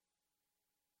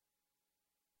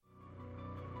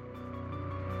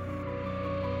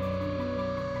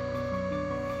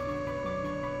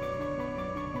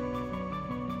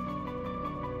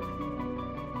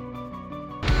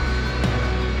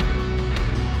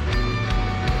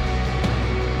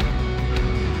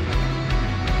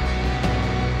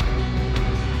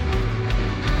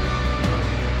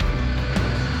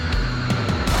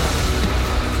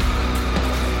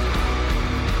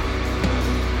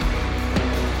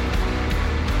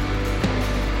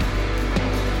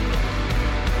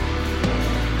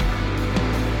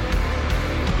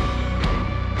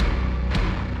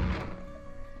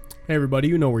Hey, everybody,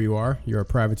 you know where you are. You're at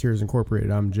Privateers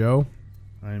Incorporated. I'm Joe.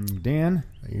 I'm Dan.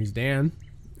 He's Dan.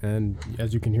 And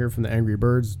as you can hear from the Angry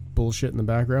Birds bullshit in the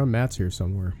background, Matt's here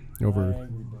somewhere. Over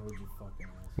Angry Birds, you fucking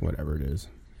ass. whatever it is.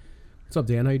 What's up,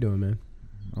 Dan? How you doing, man?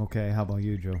 Okay, how about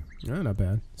you, Joe? Yeah, not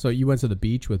bad. So you went to the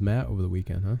beach with Matt over the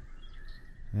weekend, huh?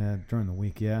 Yeah, during the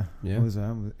week, yeah. Yeah. It was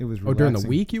relaxing. Oh, during the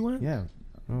week you went? Yeah.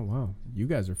 Oh, wow. You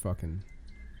guys are fucking...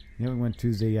 Yeah, we went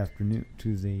Tuesday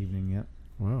evening, yep.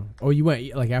 Wow. Oh, you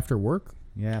went like after work?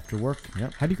 Yeah, after work,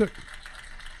 yep. How do you go...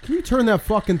 Can you turn that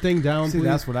fucking thing down, See, please?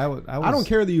 that's what I was... I don't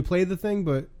care that you play the thing,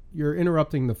 but you're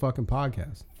interrupting the fucking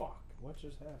podcast. Fuck, what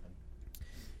just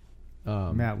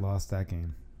happened? Matt lost that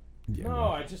game. Yeah, No,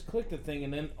 I just clicked the thing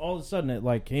and then all of a sudden it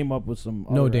like came up with some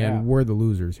No, other Dan, app. we're the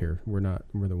losers here. We're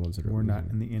the ones that are We're not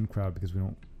losing. in the in crowd because we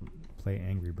don't play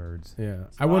Angry Birds. Yeah.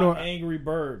 It's I went not to... Angry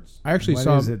Birds. I actually What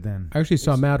saw... is it then? I actually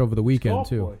saw It's- Matt over the weekend Golf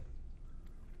too. Boy.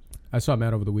 I saw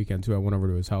Matt over the weekend too. I went over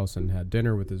to his house and had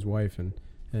dinner with his wife and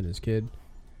his kid.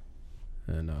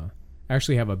 And I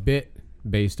actually have a bit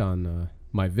based on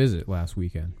my visit last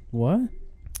weekend. What?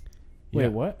 Wait, Yeah.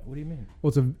 what? What do you mean?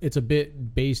 Well, it's a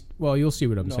bit based. Well, you'll see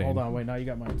what I'm No, saying. hold on, wait, now you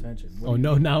got my attention. What Oh do you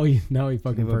no! mean? Now he You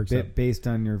fucking have a perks up. bit based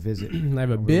on your visit. I have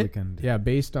a over the bit. weekend. Yeah,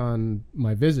 based on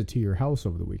my visit to your house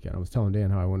over the weekend. I was telling Dan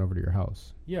how I went over to your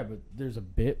house. Yeah, but there's a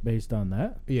bit based on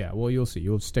that. Yeah. Well, you'll see.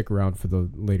 You'll stick around for the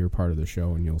later part of the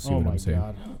show, and you'll see Oh what my I'm saying.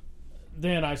 god.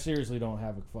 Dan, I seriously don't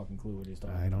have a fucking clue what he's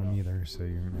talking about. I don't either, so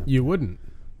you're gonna... You wouldn't.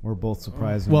 We're both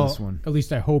surprised on Well, this one. at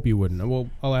least I hope you wouldn't. Well,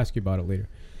 I'll ask you about it later.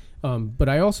 But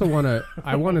I also want to.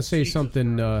 I want to say Jesus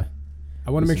something. I want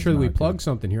to This make is sure that we not plug good.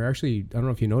 something here. Actually, I don't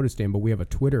know if you noticed, Dan, but we have a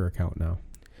Twitter account now.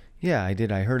 Yeah, I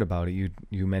did. I heard about it.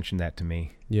 You mentioned that to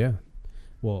me. Yeah.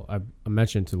 Well, I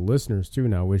mentioned to the listeners too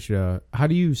now. Which how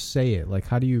do you say it? Like,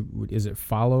 how do you? Is it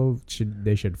follow?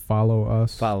 They should follow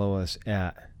us. Follow us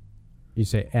at You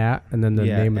say at and then the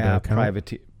name of the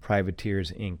account.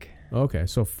 Privateers Inc. Okay,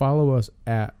 so follow us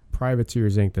at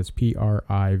Privateers Inc. That's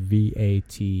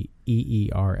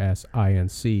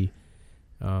PRIVATEERSINC.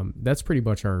 That's pretty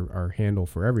much our handle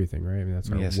for everything, right? I mean, that's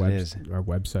our Yes, it is. Our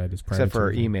website is Except for our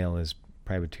Privateers Inc. email is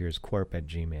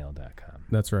privateerscorp@gmail.com.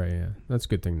 That's right. Yeah, that's a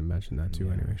good thing to mention that too.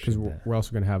 Yeah, Anyway, we because should, we're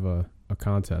also going to have a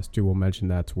contest too. We'll mention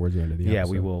that towards the end of the Yeah,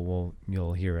 episode. we will.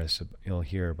 You'll hear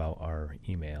about our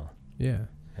email Yeah.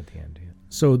 at the end. Yeah.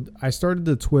 So I started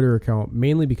the Twitter account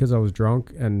mainly because I was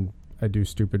drunk and I do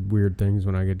stupid, weird things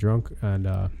when I get drunk. And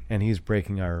And he's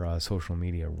breaking our social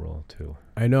media rule too.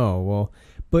 I know. Well,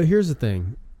 but here's the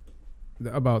thing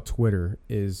about Twitter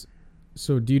is,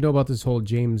 so do you know about this whole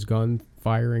James Gunn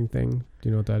firing thing? Do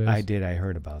you know what that is? I did. I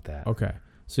heard about that. Okay.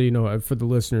 So, you know, for the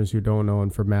listeners who don't know,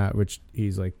 and for Matt, which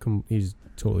he's he's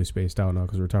totally spaced out now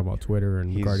because we're talking about Twitter and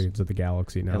He's- Guardians of the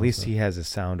Galaxy now. At least so. he has a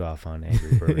sound off on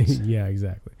Angry Birds. Yeah,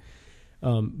 exactly.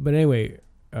 But anyway,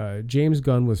 James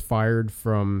Gunn was fired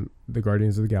from the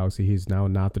Guardians of the Galaxy. He's now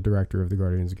not the director of the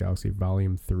Guardians of the Galaxy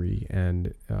Volume 3.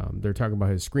 And they're talking about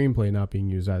his screenplay not being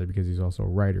used either because he's also a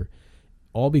writer.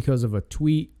 All because of a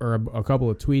tweet or a couple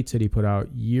of tweets that he put out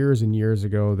years and years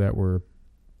ago that were,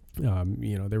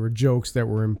 there were jokes that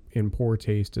were in poor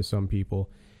taste to some people.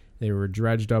 They were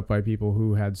dredged up by people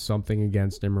who had something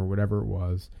against him or whatever it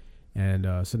was. And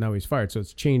so now he's fired. So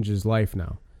it's changed his life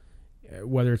now.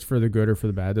 Whether it's for the good or for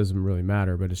the bad doesn't really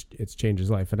matter, but it's changed his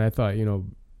life. And I thought,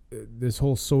 this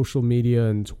whole social media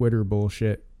and Twitter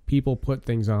bullshit, people put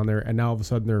things on there and now all of a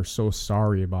sudden they're so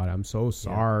sorry about it. I'm so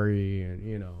sorry.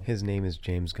 And, His name is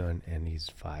James Gunn, and he's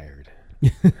fired.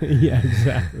 yeah,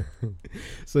 exactly.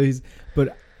 So I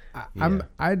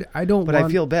don't But want, I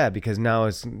feel bad because now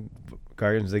it's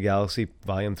Guardians of the Galaxy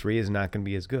Volume 3 is not going to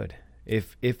be as good.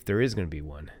 If there is going to be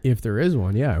one. if there is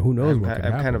one, yeah, who knows what could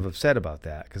I'm happen. kind of upset about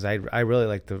that because I really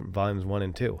like the Volumes 1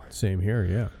 and 2. Same here,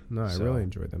 yeah. No, I So- really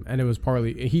enjoyed them. And it was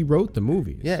partly, he wrote the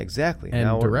movies. Yeah, exactly. And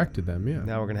we're- directed them, yeah.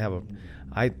 Now we're going to have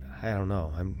I don't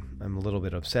know. I'm a little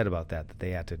bit upset about that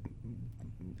they had to.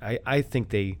 I think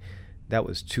that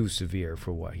was too severe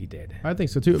for what he did. I think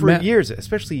so too. For Matt, years,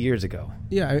 especially years ago.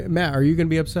 yeah, Matt, are you going to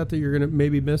be upset that you're going to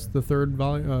maybe miss the third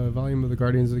volume of the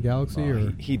Guardians of the Galaxy? Oh,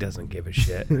 or he doesn't give a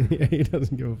shit. yeah, he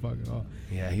doesn't give a fuck at all.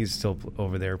 Yeah, he's still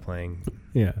over there playing.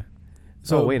 Yeah.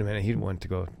 So wait a minute, he went to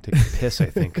go take a piss. I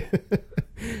think.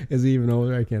 Is he even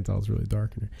older? I can't tell. It's really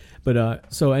dark in here.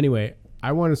 But so anyway,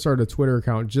 I want to start a Twitter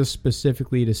account just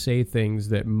specifically to say things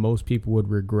that most people would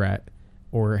regret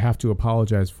or have to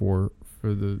apologize for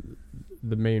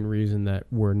the main reason that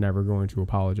we're never going to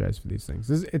apologize for these things.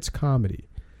 It's comedy.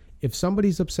 If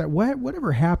somebody's upset,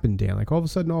 whatever happened, Dan? Like all of a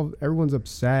sudden, everyone's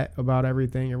upset about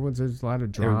everything. There's a lot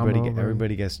of drama.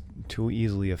 Everybody gets too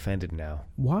easily offended now.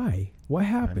 Why? What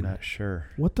happened? I'm not sure.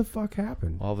 What the fuck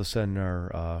happened? All of a sudden,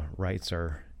 our rights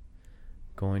are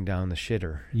going down the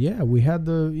shitter. Yeah, we had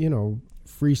the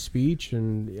free speech,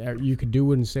 and you could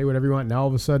do and say whatever you want. Now all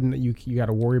of a sudden you got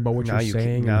to worry about what Now you're you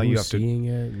saying now and you who's have to- seeing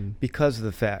it. And, Because of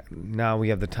the fact now we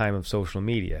have the time of social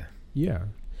media. yeah,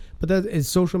 but that is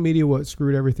social media what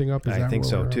screwed everything up. Is I that think where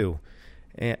so we're at? too.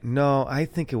 And no, I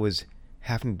think it was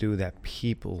having to do that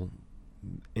people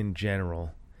in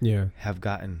general Yeah, have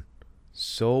gotten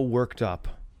so worked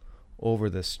up over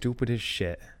the stupidest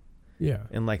shit yeah,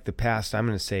 in like the past, I'm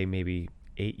going to say maybe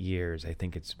 8 years. I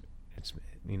think it's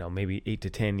maybe 8 to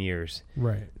 10 years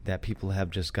right. that people have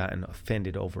just gotten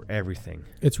offended over everything.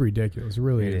 It's ridiculous. It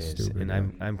really It is is. stupid.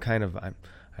 And yeah.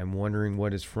 I'm wondering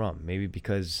what it's from. Maybe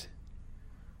because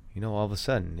all of a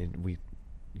sudden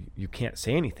you can't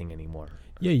say anything anymore.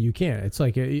 Yeah, you can't. It's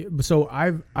like so.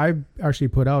 I've actually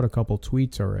put out a couple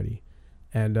tweets already,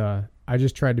 and I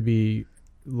just tried to be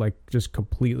like just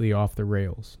completely off the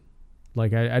rails.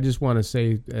 Like I just want to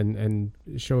say and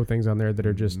show things on there that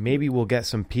are just Maybe we'll get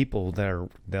some people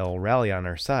they'll rally on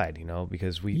our side,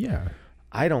 because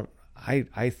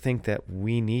I think that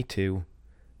we need to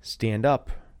stand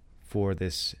up for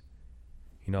this,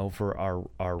 for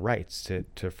our rights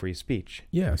to free speech.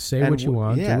 yeah. Say And what you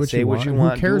want. yeah, do what say you what want. you and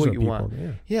want, Who cares do what what you people? want.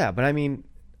 Yeah. Yeah, but I mean,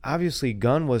 obviously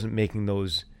Gunn wasn't making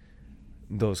those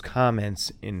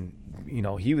comments in,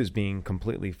 he was being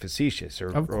completely facetious or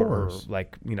Of course. or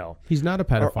like, He's not a or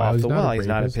pedophile. off He's the not wall. a He's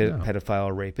not a rapist, no. pedophile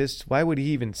or rapist. Why would he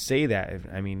even say that?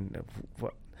 I mean,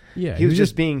 Yeah, he was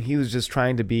just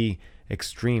trying to be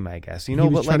extreme, I guess. he was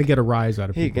but trying to like, get a rise out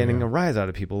of hey, people. getting yeah. a rise out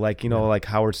of people, like like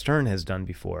Howard Stern has done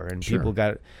before, and Sure.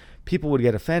 people would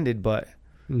get offended, but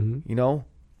Mhm.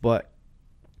 but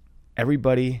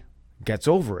everybody gets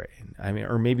over it. I mean,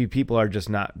 or maybe people are just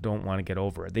don't want to get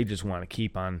over it. They just want to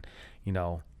keep on,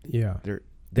 Yeah.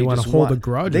 they wanna just hold a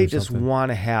grudge They or just something. want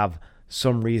to have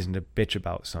some reason to bitch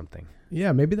about something.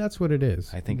 Yeah, maybe that's what it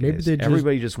is. I think maybe it is. they just,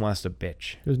 Everybody just wants to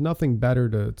bitch. there's nothing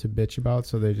better to bitch about,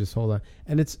 so they just hold on.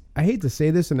 And I hate to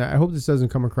say this, and I hope this doesn't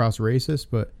come across racist,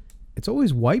 but it's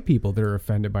always white people that are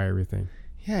offended by everything.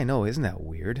 Yeah, I know. Isn't that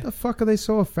weird? What the fuck are they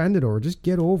so offended over? Just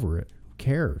get over it. Who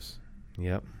cares?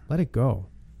 Yep. Let it go.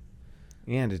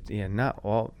 And not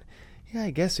all. Yeah,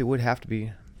 I guess it would have to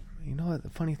be. The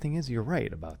funny thing is, you're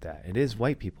right about that. It is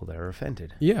white people that are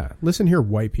offended. Yeah, listen here,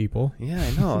 white people. Yeah,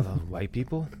 I know. Those white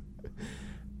people.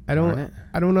 I Darn it.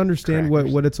 don't understand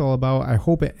Crackers. what it's all about. I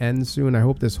hope it ends soon. I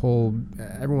hope this whole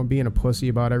everyone being a pussy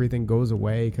about everything goes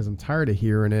away because I'm tired of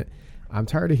hearing it. I'm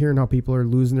tired of hearing how people are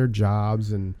losing their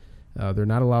jobs and they're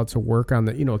not allowed to work on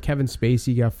the. Kevin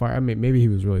Spacey got fired. I mean, maybe he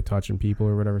was really touching people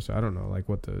or whatever. So I don't know, like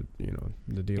what the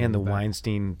the deal. And the with that.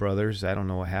 Weinstein brothers. I don't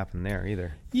know what happened there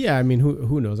either. Yeah, I mean,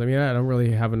 who knows? I mean, I don't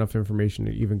really have enough information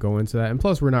to even go into that. And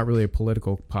plus, we're not really a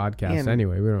political podcast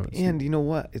anyway. We don't. And you know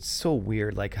what? It's so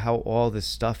weird, like how all this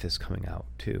stuff is coming out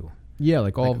too. Yeah,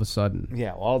 like all of a sudden.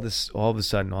 Yeah, all of a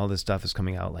sudden, all this stuff is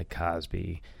coming out, like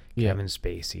Cosby, Yeah. Kevin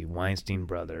Spacey, Weinstein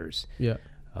brothers, Yeah.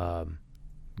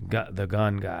 the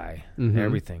gun guy, Mhm.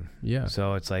 everything. Yeah.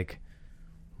 So it's like,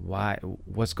 why?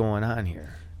 What's going on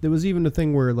here? There was even a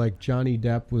thing where like Johnny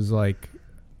Depp was like,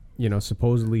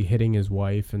 supposedly hitting his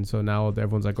wife, and so now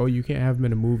everyone's like, oh, you can't have him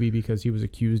in a movie because he was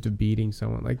accused of beating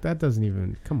someone. Like that doesn't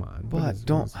even come on.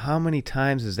 But how many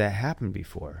times has that happened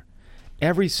before?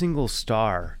 Every single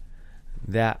star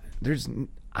that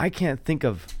I can't think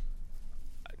of.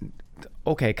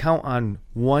 Okay, count on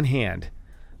one hand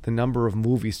the number of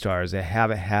movie stars that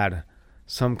haven't had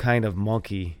some kind of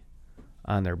monkey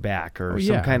on their back or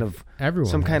some kind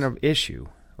of issue,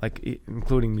 like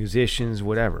including musicians,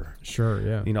 whatever. Sure,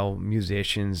 yeah.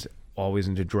 Musicians always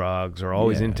into drugs or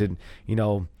always Yeah. into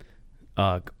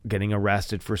getting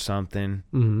arrested for something,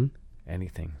 Mm-hmm.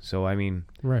 anything. So I mean,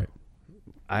 Right.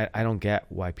 I don't get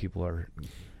why people are.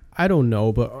 I don't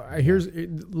know, but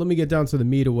let me get down to the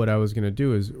meat of what I was going to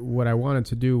do. Is what I wanted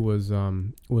to do was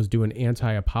do an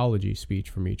anti-apology speech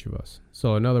from each of us.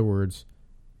 So in other words,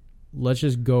 let's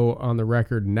just go on the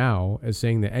record now as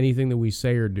saying that anything that we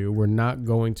say or do, we're not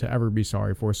going to ever be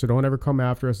sorry for. So don't ever come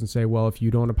after us and say, well, if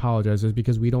you don't apologize, it's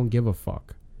because we don't give a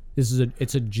fuck. It's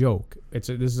a joke. This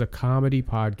is a comedy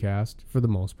podcast for the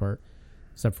most part,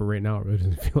 except for right now. It really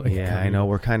doesn't feel like. Yeah, I know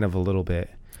we're kind of a little bit,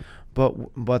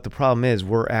 but the problem is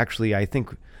I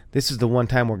think this is the one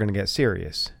time we're going to get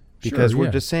serious because we're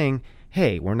just saying,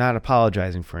 hey, we're not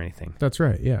apologizing for anything. That's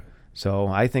right. Yeah. So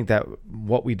I think that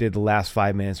what we did the last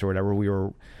 5 minutes or whatever, we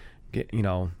were,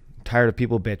 tired of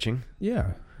people bitching.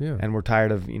 Yeah. Yeah. And we're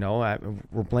tired of,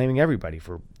 we're blaming everybody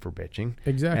for bitching.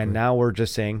 Exactly. And now we're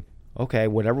just saying, okay,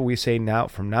 whatever we say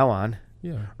from now on,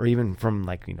 Yeah. or even from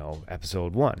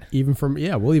episode 1. Even from,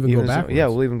 we'll even go backwards. Yeah,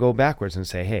 we'll even go backwards and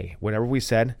say, hey, whatever we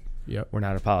said, we're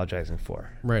not apologizing for.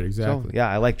 Right, exactly. So, yeah,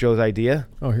 I like Joe's idea.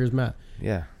 Oh, here's Matt.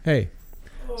 Yeah. Hey.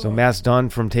 So Matt's done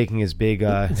from taking his big.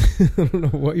 I don't know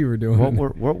what you were doing.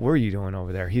 What were you doing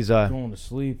over there? He's going to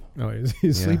sleep. Oh,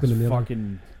 he's sleeping in the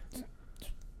fucking.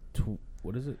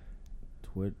 What is it?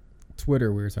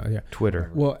 Twitter. We were talking. Yeah,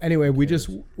 Twitter. Well, anyway,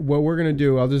 what we're gonna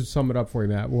do. I'll just sum it up for you,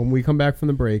 Matt. When we come back from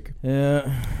the break,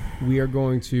 we are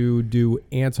going to do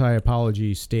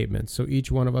anti-apology statements. So each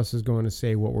one of us is going to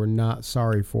say what we're not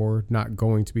sorry for, not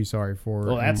going to be sorry for.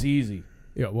 Well, that's easy.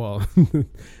 Yeah, well,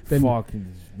 then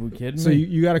fucking, we kidding me? So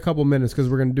you got a couple minutes because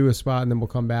we're going to do a spot and then we'll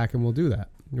come back and we'll do that.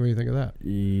 What do you think of that?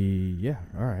 Yeah,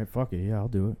 all right, fuck it. Yeah, I'll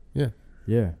do it.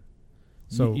 Yeah.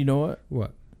 So you know what?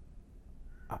 What?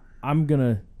 I'm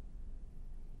gonna.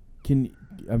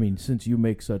 Since you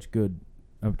make such good,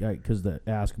 because the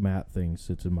Ask Matt thing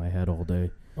sits in my head all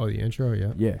day. Oh, the intro,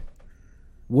 yeah. Yeah.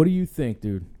 What do you think,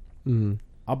 dude? Mm-hmm.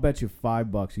 I'll bet you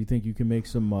 $5. You think you can make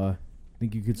some?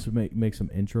 Think you could make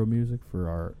some intro music for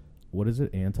our, what is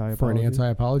it, anti-apology? For an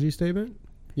anti-apology statement?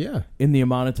 Yeah. In the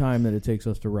amount of time that it takes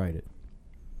us to write it.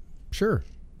 Sure.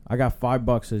 I got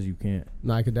 $5 says you can't.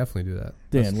 No, I could definitely do that.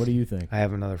 Dan, what do you think? I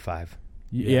have another 5.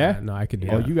 Yeah? No, I could do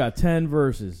that. Oh, that. you got 10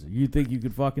 verses. You think you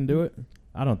could fucking do it?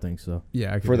 I don't think so.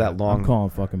 Yeah, I could for that long. I'm calling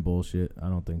fucking bullshit. I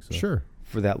don't think so. Sure.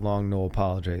 For that long no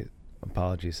apology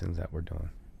things that we're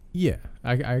doing. Yeah,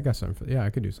 I got something for that. Yeah,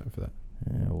 I could do something for that.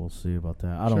 Yeah, we'll see about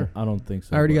that. I don't think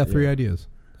so. I already got 3 ideas.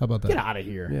 How about that? Get out of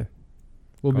here. Yeah.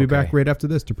 We'll be back right after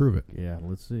this to prove it. Yeah,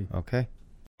 let's see. Okay.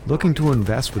 Looking to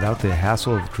invest without the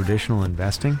hassle of traditional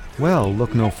investing? Well,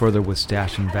 look no further with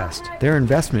Stash Invest. Their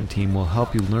investment team will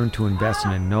help you learn to invest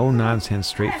in a no-nonsense,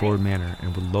 straightforward manner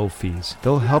and with low fees.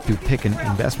 They'll help you pick an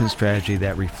investment strategy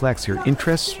that reflects your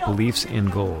interests, beliefs,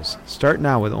 and goals. Start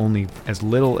now with as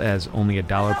little as only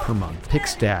 $1 per month. Pick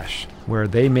Stash, where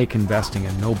they make investing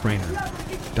a no-brainer.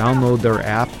 Download their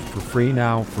app for free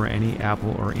now for any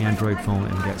Apple or Android phone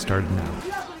and get started now.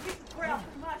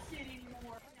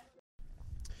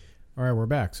 All right, we're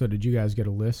back. So did you guys get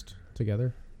a list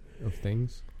together of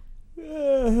things?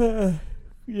 Yeah.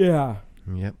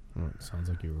 Yep. Well, it sounds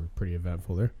like you were pretty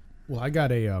eventful there. Well, I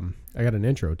got an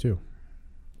intro too.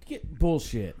 Get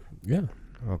bullshit. Yeah.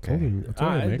 Okay.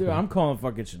 Dude, I'm calling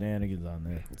fucking shenanigans on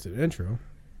there. It's an intro.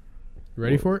 You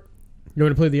ready for it? You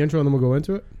want me to play the intro and then we'll go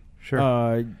into it?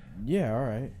 Sure. Yeah, all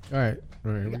right. All right.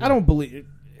 I don't believe it.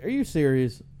 Are you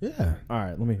serious? Yeah. All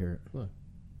right, let me hear it. Look.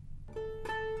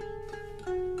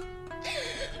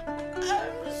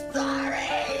 I'm sorry.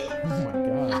 Oh my God.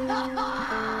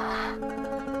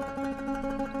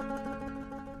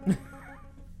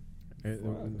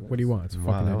 What do you want? It's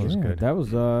Wow, fucking that was intro. good. That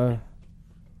was that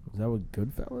what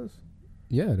Goodfellas?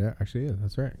 Yeah, that actually is.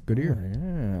 That's right. Good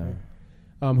ear.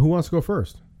 Yeah. Who wants to go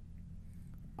first?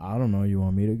 I don't know. You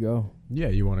want me to go? Yeah,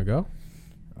 you want to go?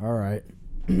 All right.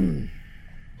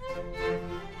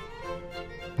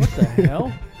 What the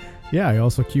hell? Yeah, I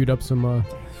also queued up some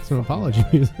apology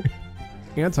music.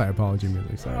 Anti-apology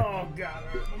music, sorry. Oh, God.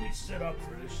 All right, let me sit up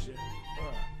for this shit.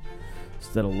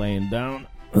 Instead of laying down.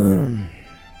 All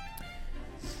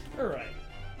right.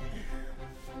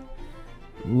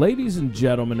 Ladies and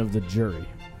gentlemen of the jury.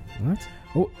 What?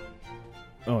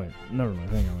 Oh, wait. Never mind.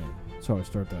 Hang on. Wait. That's how I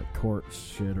start that court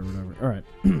shit or whatever. All right.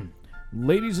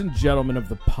 Ladies and gentlemen of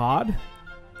the pod,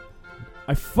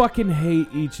 I fucking hate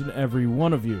each and every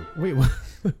one of you. Wait, what?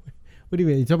 What do you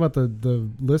mean? You talking about the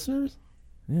listeners?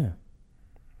 Yeah.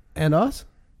 And us?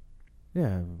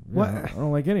 Yeah. What? I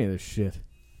don't like any of this shit.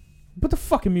 Put the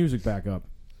fucking music back up.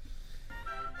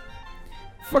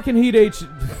 Fucking heat H.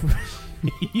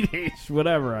 Heat H,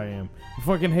 whatever I am. I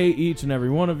fucking hate each and every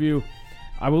one of you.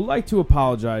 I would like to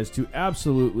apologize to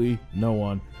absolutely no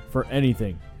one for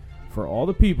anything. For all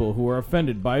the people who are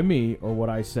offended by me or what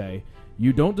I say,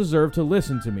 you don't deserve to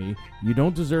listen to me. You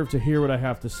don't deserve to hear what I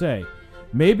have to say.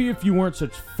 Maybe if you weren't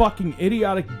such fucking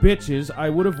idiotic bitches, I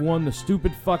would have won the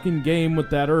stupid fucking game with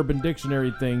that Urban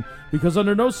Dictionary thing, because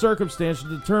under no circumstance should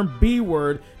the term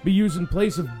B-word be used in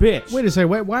place of bitch. Wait a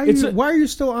second. Why are you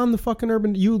still on the fucking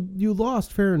Urban? You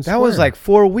lost fair and square. That was like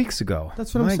 4 weeks ago.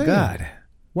 That's what I'm saying. My God.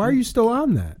 Why are you still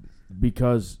on that?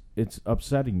 Because it's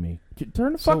upsetting me.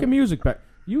 Turn the fucking music back.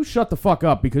 You shut the fuck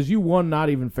up because you won not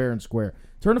even fair and square.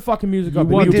 Turn the fucking music up.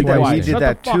 We did that. We did Shut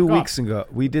that the 2 fuck weeks ago.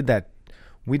 We did that.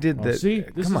 We did that. See,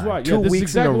 this come is on, why. 2 Yeah, this weeks is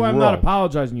exactly in a why I'm row. not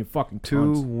apologizing. You fucking 2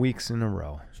 cunts. weeks in a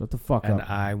row. Shut the fuck And up.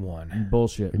 I won.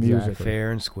 Bullshit. Exactly. Music.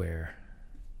 Fair and square.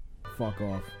 Fuck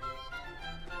off.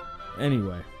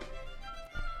 Anyway,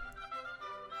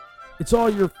 it's all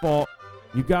your fault.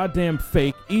 You goddamn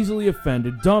fake, easily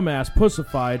offended, dumbass,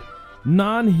 pussified,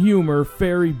 non-humor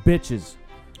fairy bitches.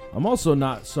 I'm also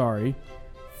not sorry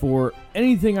for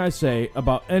anything I say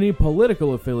about any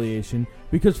political affiliation,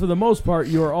 because for the most part,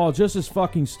 you are all just as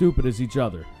fucking stupid as each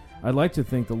other. I'd like to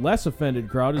think the less offended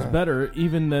crowd is better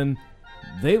even than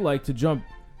they like to jump...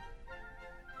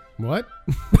 What?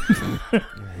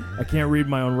 I can't read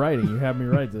my own writing. You have me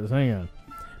write this. Hang on.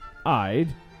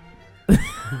 I'd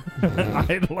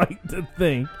like to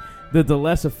think that the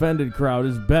less offended crowd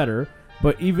is better,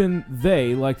 but even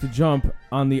they like to jump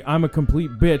on the I'm a complete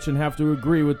bitch and have to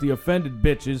agree with the offended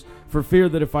bitches for fear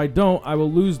that if I don't, I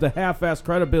will lose the half-assed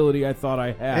credibility I thought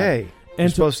I had. Hey, you're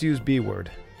supposed to use B word.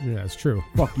 Yeah, it's true.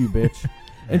 Fuck you, bitch.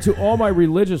 And to all my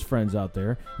religious friends out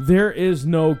there, there is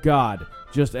no God.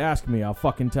 Just ask me, I'll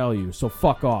fucking tell you. So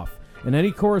fuck off. And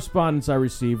any correspondence I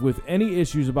receive with any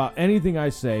issues about anything I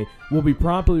say will be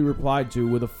promptly replied to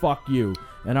with a fuck you.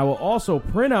 And I will also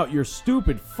print out your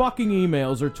stupid fucking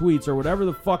emails or tweets or whatever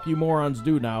the fuck you morons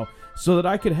do now so that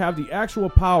I could have the actual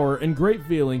power and great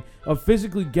feeling of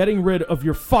physically getting rid of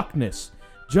your fuckness.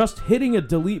 Just hitting a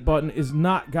delete button is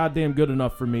not goddamn good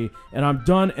enough for me, and I'm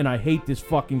done and I hate this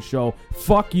fucking show.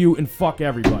 Fuck you and fuck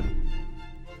everybody.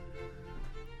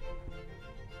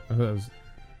 Was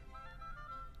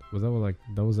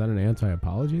that an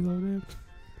anti-apology though, Dave?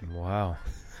 Wow.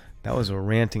 That was a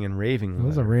ranting and raving. That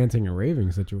was a ranting and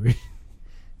raving situation.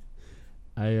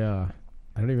 I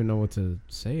don't even know what to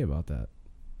say about that.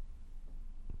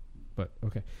 But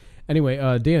okay. Anyway,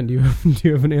 Dan, do you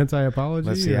have an anti-apology?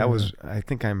 Let's see. I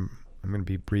think I'm going to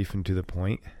be brief and to the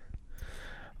point.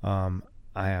 I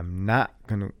am not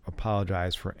going to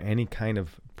apologize for any kind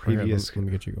of previous. Okay, let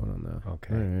me get you going on that.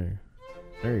 Okay. Right.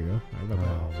 There you go.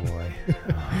 Oh boy.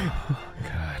 Oh,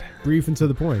 God. Brief and to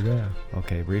the point. Yeah.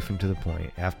 Okay, brief and to the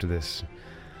point. After this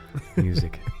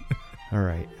music. All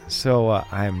right. So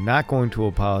I am not going to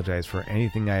apologize for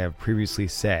anything I have previously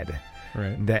said.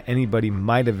 Right. That anybody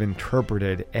might have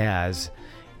interpreted as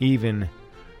even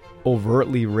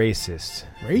overtly racist.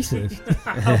 Racist?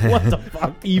 What the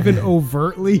fuck? Even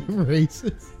overtly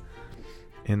racist?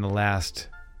 In the last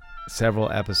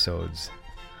several episodes,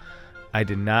 I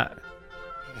did not...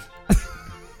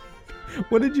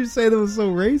 What did you say that was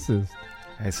so racist?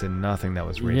 I said nothing that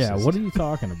was racist. Yeah, what are you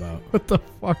talking about? What the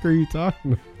fuck are you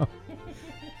talking about?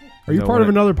 Are you part of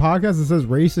another podcast that says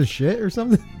racist shit or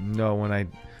something? No,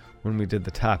 when we did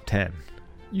the top 10.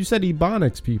 You said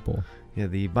Ebonics people. Yeah,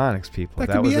 the Ebonics people. That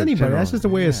could be anybody. That's just a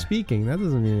way of speaking. That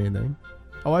doesn't mean anything.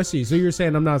 Oh, I see. So you're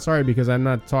saying I'm not sorry because I'm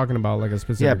not talking about like a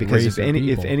specific race. Yeah,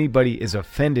 because if anybody is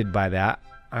offended by that,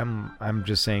 I'm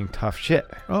just saying tough shit.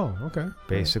 Oh, okay.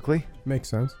 Basically. Yeah. Makes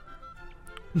sense.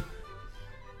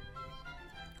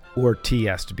 Or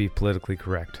TS to be politically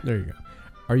correct. There you go.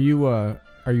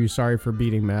 Are you sorry for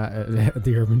beating Matt at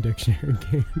the Urban Dictionary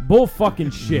game? Bull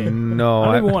fucking shit. No.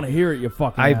 I don't even want to hear it, you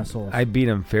fucking assholes. I beat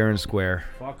him fair and square.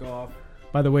 Fuck off.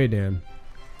 By the way, Dan,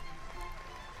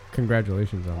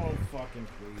 congratulations on that. Fucking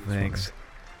please. Thanks.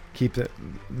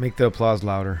 Make the applause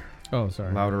louder. Oh,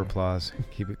 sorry. Louder applause.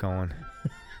 Keep it going.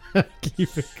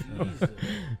 Keep it going.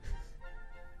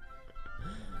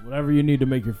 Whatever you need to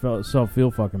make yourself feel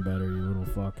fucking better, you little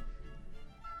fuck.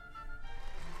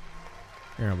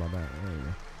 Here, how about that?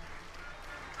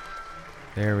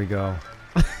 There we go.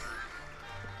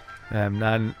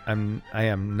 I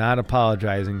am not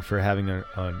apologizing for having an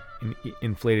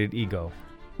inflated ego.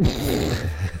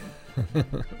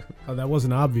 Oh, that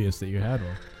wasn't obvious that you had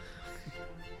one.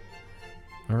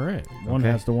 All right. One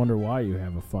has to wonder why you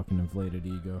have a fucking inflated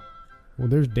ego. Well,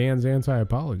 there's Dan's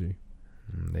anti-apology.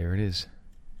 There it is.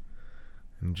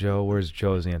 And Joe, where's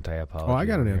Joe's anti-apology? Oh, I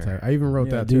got an anti. I even wrote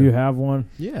that too. Do you have one?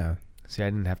 Yeah. See, I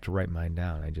didn't have to write mine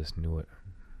down. I just knew it.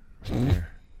 Right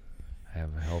there. I have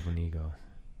a hell of an ego.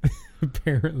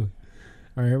 Apparently.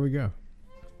 All right, here we go.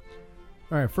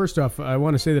 All right, first off, I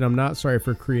want to say that I'm not sorry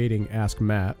for creating Ask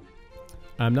Matt.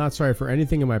 I'm not sorry for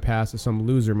anything in my past that some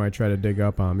loser might try to dig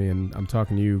up on me, and I'm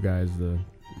talking to you guys, the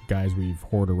guys we've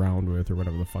whored around with or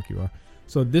whatever the fuck you are.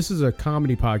 So this is a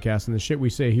comedy podcast, and the shit we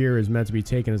say here is meant to be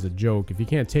taken as a joke. If you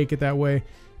can't take it that way,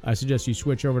 I suggest you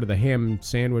switch over to the Ham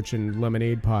Sandwich and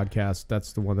Lemonade podcast.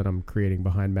 That's the one that I'm creating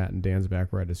behind Matt and Dan's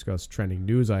back, where I discuss trending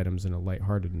news items in a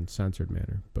lighthearted and censored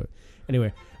manner. But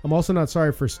anyway, I'm also not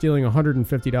sorry for stealing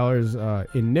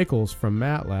 $150 in nickels from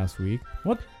Matt last week.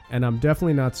 What? And I'm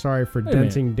definitely not sorry for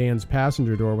denting Dan's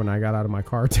passenger door when I got out of my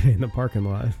car today in the parking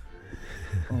lot.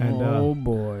 And, oh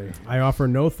boy. I offer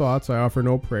no thoughts. I offer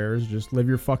no prayers. Just live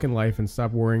your fucking life and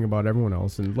stop worrying about everyone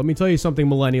else. And let me tell you something,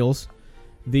 millennials.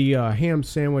 The Ham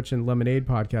Sandwich and Lemonade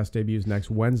podcast debuts next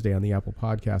Wednesday on the Apple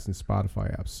Podcast and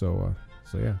Spotify apps. So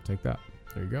yeah, take that.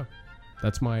 There you go.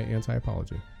 That's my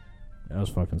anti-apology. That was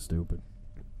fucking stupid.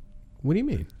 What do you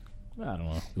mean? I don't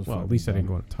know. Well, at least I didn't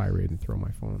go on a tirade and throw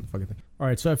my phone on the fucking thing. All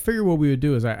right, so I figured what we would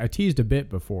do is I teased a bit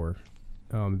before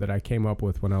that I came up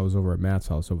with when I was over at Matt's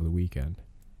house over the weekend.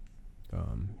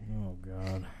 Oh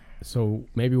God. So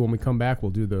maybe when we come back,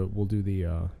 we'll do the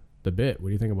bit. What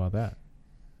do you think about that?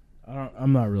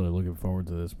 I'm not really looking forward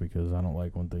to this because I don't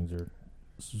like when things are.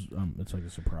 It's like a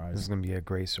surprise. This is gonna be a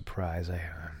great surprise.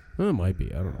 Well, it might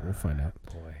be. I don't know. We'll find out.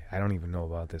 Boy, I don't even know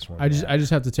about this one. I just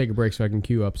have to take a break so I can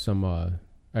queue up some. I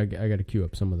got to queue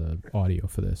up some of the audio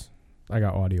for this. I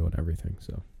got audio and everything.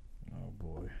 So. Oh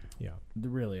boy. Yeah.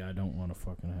 Really, I don't want to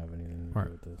fucking have anything to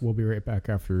do with this. We'll be right back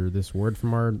after this word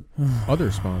from our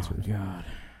other sponsors. God.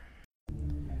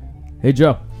 Hey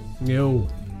Joe. Yo.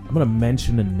 I'm gonna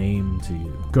mention a name to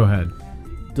you. Go ahead.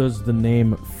 Does the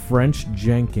name French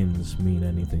Jenkins mean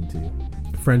anything to you?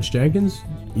 French Jenkins?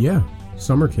 Yeah.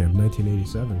 Summer camp,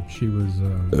 1987. She was.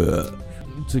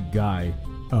 It's a guy.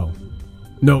 Oh.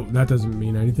 No, that doesn't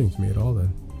mean anything to me at all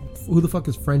then. Who the fuck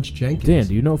is French Jenkins? Dan,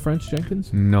 do you know French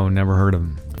Jenkins? No, never heard of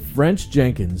him. French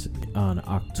Jenkins, on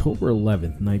October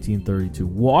 11th, 1932,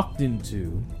 walked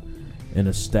into an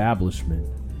establishment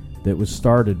that was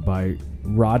started by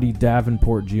Roddy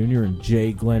Davenport Jr. and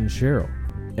J. Glenn Sherrill.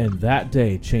 And that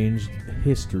day changed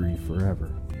history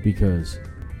forever because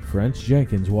French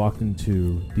Jenkins walked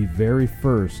into the very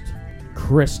first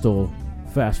Crystal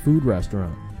fast food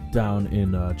restaurant down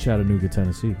in Chattanooga,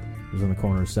 Tennessee. It was on the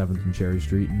corner of 7th and Cherry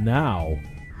Street. Now,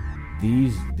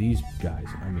 these guys,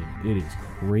 I mean, it is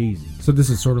crazy. So this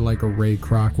is sort of like a Ray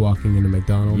Kroc walking into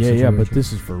McDonald's situation? Yeah, but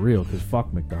this is for real because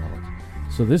fuck McDonald's.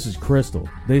 So this is Crystal.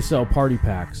 They sell party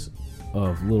packs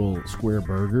of little square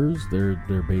burgers. They're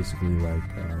basically like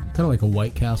kind of like a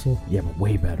White Castle. Yeah, but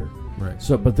way better. Right.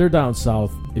 So, but they're down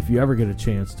south. If you ever get a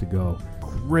chance to go,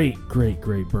 great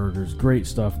burgers, great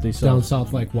stuff. They sell down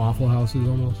south like Waffle Houses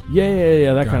almost.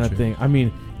 Yeah, that kind of thing. I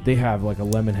mean, they have like a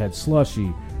lemon head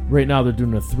slushy. Right now, they're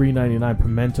doing a $3.99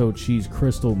 pimento cheese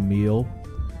Crystal meal,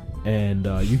 and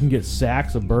you can get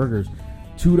sacks of burgers,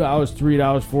 $2,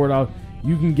 $3, $4.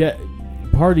 You can get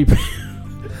party.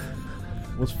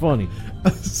 What's funny? A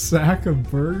sack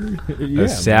of burgers? Yeah, a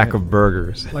sack of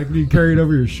burgers. Like you carry it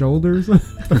over your shoulders? What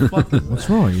the fuck is What's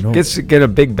wrong? You know, get a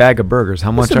big bag of burgers.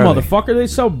 How much are motherfucker, they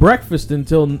sell breakfast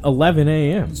until 11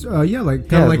 a.m. Yeah,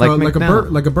 like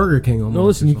a Burger King almost. No,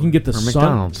 listen, you can get the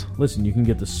McDonald's. Listen, you can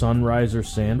get the Sunriser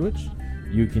sandwich.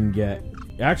 You can get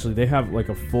actually they have like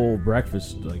a full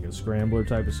breakfast, like a scrambler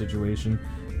type of situation.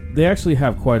 They actually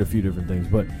have quite a few different things,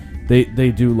 but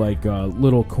they do like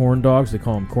little corn dogs. They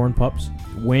call them corn pups.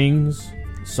 Wings,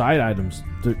 side items.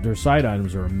 Their side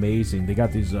items are amazing. They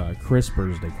got these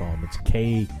crispers. They call them. It's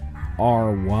KRYSPERS.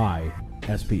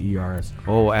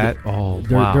 Wow.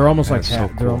 They're almost like so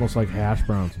cool. They're almost like hash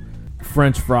browns.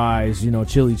 French fries,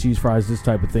 chili cheese fries, this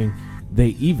type of thing. They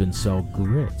even sell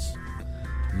grits.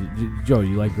 Joe,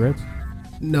 you like grits?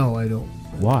 No, I don't.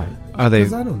 Why? Are they?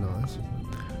 Because I don't know.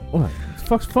 What? The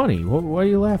fuck's funny? Why are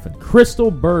you laughing?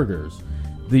 Crystal Burgers,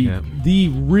 the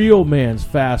real man's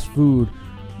fast food.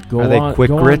 Are they quick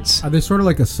grits? Are they sort of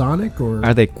like a Sonic, or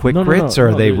are they quick grits, or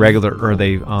are they regular? Or are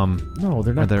they No,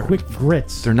 they're not quick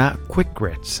grits. They're not quick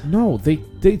grits. No, they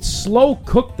slow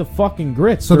cook the fucking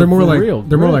grits. So they're more like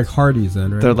more like Hardee's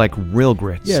then, right? They're like real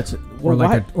grits. Yeah,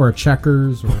 or a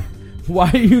Checkers. Or why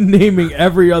are you naming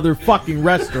every other fucking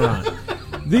restaurant?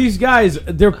 These guys,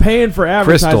 they're paying for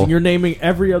advertising. Crystal. You're naming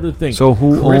every other thing. So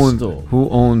who owns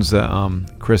the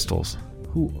Crystals?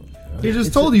 Who? He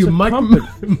just told you, Mike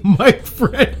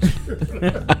French.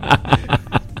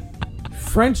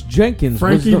 French Jenkins.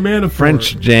 Frankie Manafort.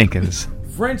 French Jenkins.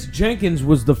 French Jenkins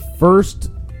was the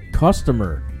first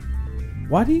customer.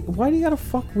 Why do you gotta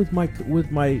fuck with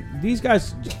my? These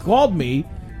guys called me.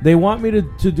 They want me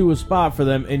to do a spot for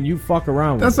them, and you fuck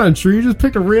around with That's not true. You just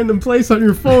picked a random place on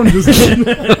your phone. It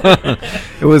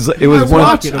was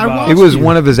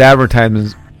one of his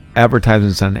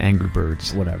advertisements on Angry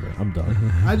Birds. Whatever. I'm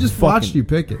done. I just watched you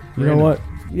pick it. You know what?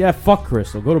 Yeah, fuck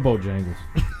Crystal. Go to Bojangles.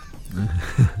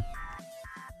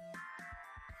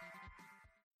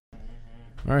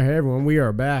 All right, hey everyone. We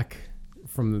are back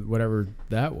from whatever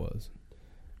that was.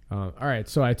 All right,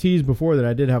 so I teased before that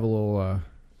I did have a little...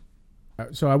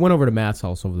 So I went over to Matt's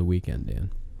house over the weekend, Dan.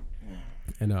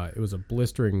 And it was a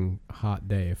blistering hot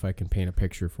day, if I can paint a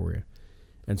picture for you.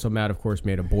 And so Matt, of course,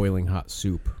 made a boiling hot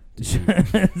soup.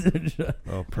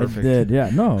 Oh, perfect. I did, yeah.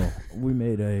 No, we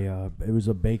made it was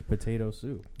a baked potato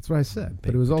soup. That's what I said.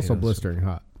 But it was also blistering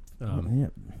hot. Yeah.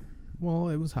 Well,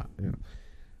 it was hot. Yeah.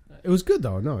 It was good,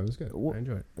 though. No, it was good. I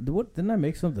enjoyed it. Didn't I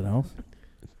make something else?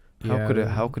 How could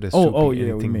a soup be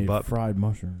anything we made but fried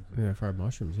mushrooms? Yeah, fried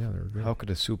mushrooms. Yeah, they were good. How could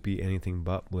a soup be anything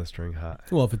but blistering hot?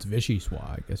 Well, if it's vichyssoise,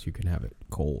 I guess you can have it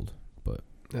cold. but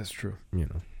that's true.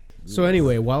 So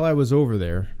anyway, while I was over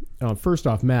there, first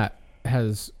off, Matt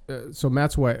has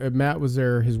Matt's wife. Matt was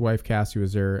there. His wife Cassie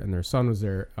was there, and their son was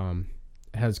there.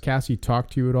 Has Cassie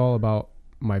talked to you at all about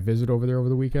my visit over there over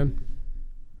the weekend?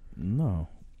 No.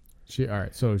 All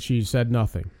right. So she said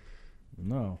nothing.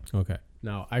 No. Okay.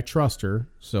 Now I trust her.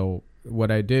 So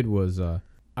what I did was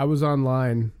I was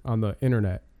online on the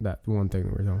internet. That one thing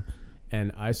that we're doing.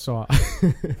 And I saw.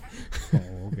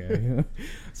 Okay.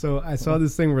 So I saw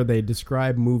this thing where they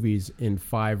describe movies in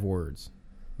 5 words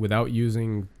without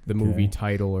using the movie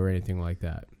title or anything like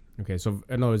that. Okay. So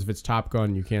in other words, if it's Top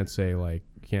Gun, you can't say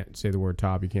the word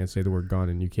top, you can't say the word gun,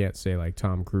 and you can't say like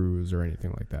Tom Cruise or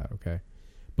anything like that. Okay.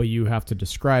 But you have to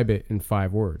describe it in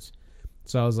 5 words.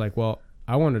 So I was like, well,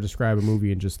 I want to describe a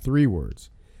movie in just 3 words.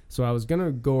 So I was going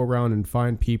to go around and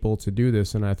find people to do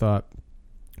this, and I thought,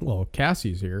 well,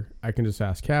 Cassie's here. I can just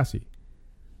ask Cassie.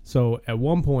 So at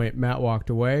one point, Matt walked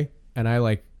away, and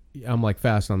I'm like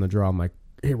fast on the draw. I'm like,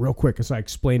 hey, real quick. So I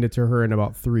explained it to her in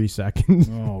about 3 seconds.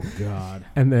 Oh God.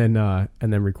 and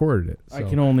then recorded it. So. I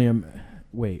can only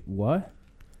wait. What?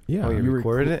 Yeah. Oh, you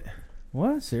recorded it?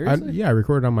 What? Seriously? I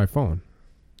recorded on my phone.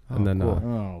 And cool.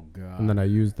 Oh God. And then I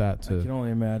used that to. I can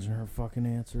only imagine her fucking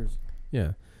answers.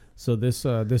 Yeah. So this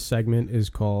segment is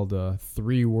called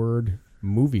 3-word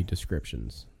movie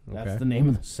descriptions. Okay? That's the name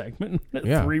of the segment?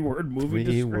 Yeah. 3-word movie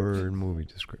description. 3-word movie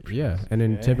description. Yeah. And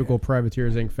in typical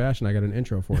Privateers Inc. fashion, I got an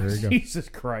intro for it. Here you go. Jesus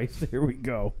Christ. Here we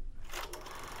go.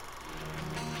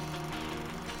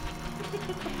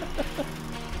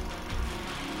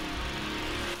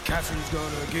 Cassie's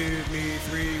gonna give me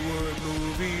 3-word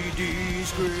movie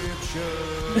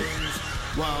descriptions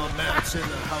while Matt's in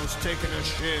the house taking a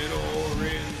shit or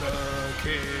in the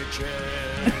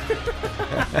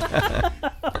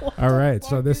kitchen. All right.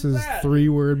 So this is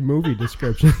 3-word movie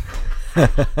description.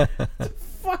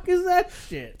 Fuck is that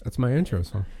shit? That's my intro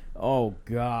song. Oh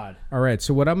God. All right.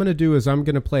 So what I'm going to do is I'm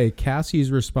going to play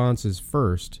Cassie's responses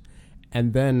first.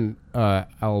 And then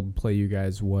I'll play you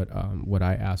guys what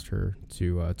I asked her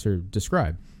to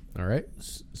describe. All right.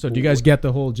 So do you guys get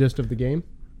the whole gist of the game?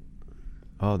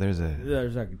 Oh, there's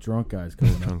like drunk guys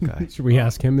coming up. drunk guy. Should we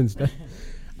ask him instead?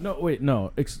 No, wait,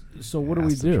 no. So what do we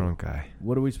Ask the do? drunk guy.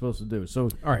 What are we supposed to do? So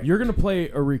All right. you're gonna play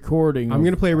a recording. I'm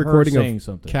going to play a recording saying of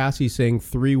something. Cassie saying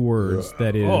 3 words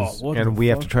that is, And we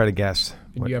have to try to guess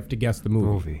and what you have to guess the movie.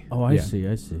 movie. Oh, I Yeah. see.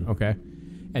 Okay.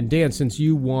 And Dan, since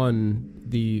you won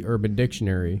the Urban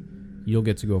Dictionary, you'll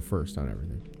get to go first on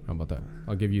everything. How about that?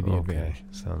 I'll give you the Okay, advantage.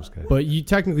 sounds good. But you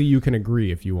can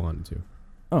agree if you wanted to.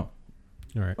 Oh, All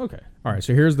right. okay. All right.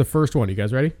 So here's the first one. You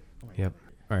guys ready? Yep.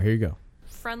 All right. Here you go.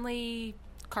 Friendly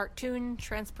cartoon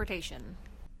transportation.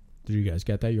 Did you guys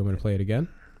get that? You want me to play it again?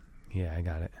 Yeah, I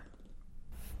got it.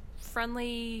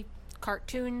 Friendly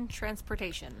cartoon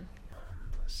transportation.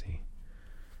 Let's see.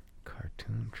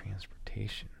 Cartoon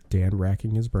transportation. Dan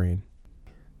racking his brain.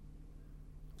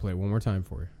 Play it one more time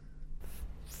for you.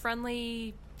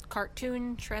 Friendly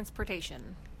cartoon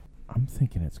transportation. I'm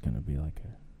thinking it's gonna be like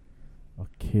a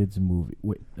kids movie.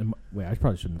 Wait, I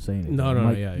probably shouldn't say anything. No,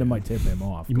 That yeah. might tip him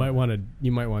off. You might want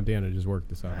Dan to just work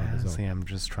this out on his Honestly, own.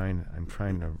 I'm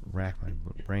trying to rack my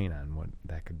brain on what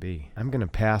that could be. I'm gonna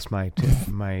pass my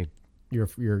Your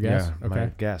guess? yeah, Okay. my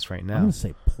guess right I'm now. gonna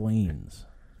say planes.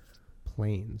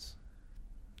 Planes.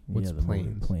 What's yeah, the movie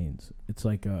planes? Planes. It's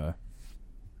like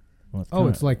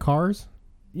It's like Cars,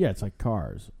 yeah, it's like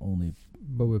Cars, only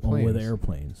but with only planes. with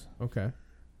airplanes. Okay.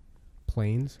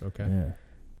 Planes. Okay. Yeah.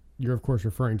 You're of course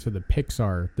referring to the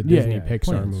Pixar, the Disney Pixar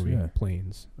Planes, movie, yeah.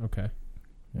 Planes. Okay.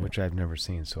 Which I've never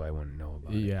seen, so I wouldn't know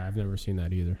about it. Yeah, I've never seen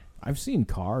that either. I've seen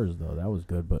Cars though. That was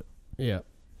good, but Yeah.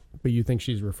 But you think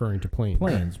she's referring to planes?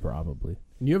 planes probably.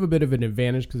 And you have a bit of an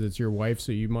advantage because it's your wife,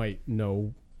 so you might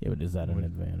know. Yeah, but is that an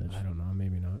advantage? I don't know.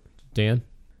 Maybe not. Dan?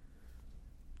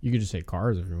 You could just say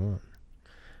Cars if you want.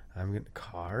 I'm getting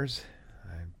Cars.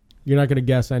 You're not going to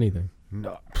guess anything.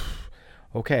 No.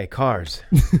 Okay, Cars.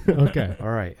 Okay. All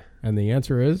right. And the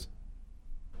answer is?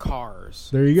 Cars.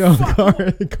 There you go.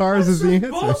 Cars is the answer.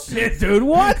 Bullshit, dude.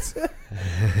 What?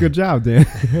 Good job, Dan.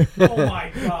 Oh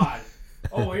my god.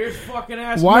 Oh, here's fucking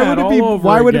ass. Why Matt would it all be? over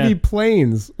Why would it again. be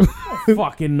planes?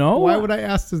 Fucking no. Why would I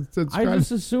ask to I describe?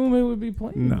 just assume it would be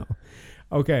planes. No.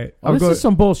 Okay. Oh, this is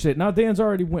some bullshit. Now Dan's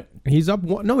already went. He's up.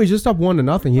 No, he's just up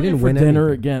 1-0. He didn't for win dinner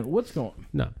anything. again. What's going?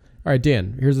 No. All right,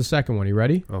 Dan. Here's the second one. You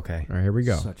ready? Okay. All right. Here we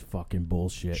go. Such fucking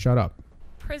bullshit. Shut up.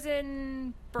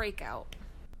 Prison breakout.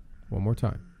 One more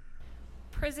time.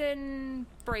 Prison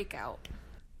breakout.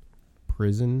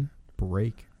 Prison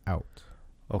breakout.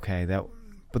 Okay,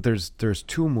 but there's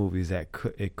 2 movies that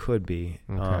it could be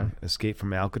Okay. Escape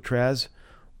from Alcatraz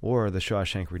or The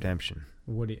Shawshank Redemption.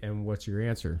 And what's your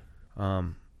answer?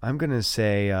 I'm gonna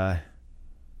say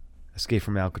Escape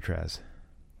from Alcatraz.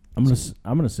 I'm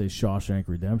gonna say Shawshank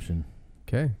Redemption.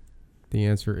 Okay. The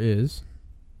answer is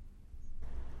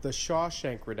The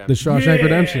Shawshank Redemption. The Shawshank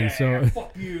Redemption. So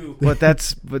fuck you. But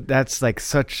that's like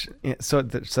such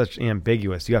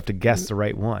ambiguous. You have to guess the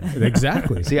right one.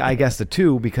 Exactly. See, I guessed the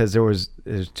two because there's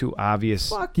two obvious.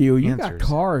 Fuck you. You answers. got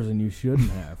cars and you shouldn't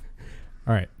have.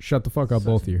 All right, shut the fuck up, Such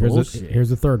both of you. bullshit. Here's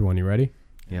the third one. You ready?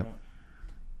 Yep.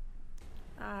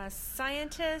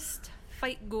 Scientist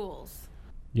fight ghouls.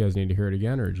 You guys need to hear it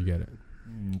again, or did you get it?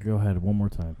 Go ahead one more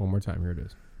time. One more time. Here it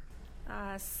is.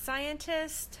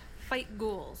 Scientist fight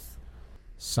ghouls.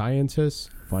 Scientists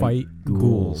fight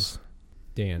ghouls.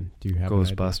 Dan, do you have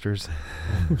Ghostbusters? An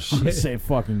idea? I'm gonna say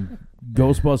fucking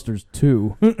Ghostbusters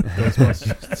 2.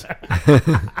 Ghostbusters.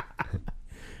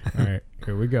 All right,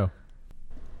 here we go.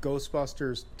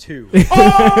 Ghostbusters 2.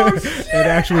 Oh, shit! It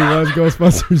actually was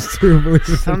Ghostbusters 2. Believe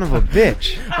it. Son of a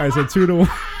bitch! All right, so 2-1.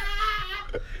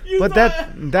 But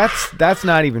that's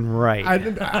not even right.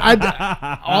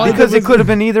 Because it could have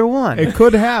been either one. It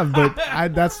could have, but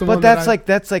that's the one. But that's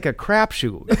like a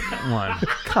crapshoot one.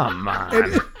 Come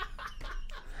on.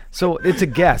 So it's a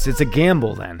guess. It's a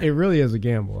gamble then. It really is a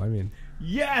gamble. I mean,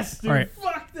 Yes, dude. All right.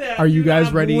 Fuck that. are you guys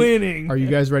I'm ready? Winning. Are you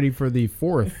guys ready for the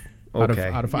fourth? Okay.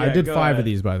 Out of Yeah, I did go 5 ahead. of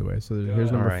these, by the way. So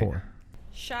here's number All right. 4.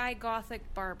 Shy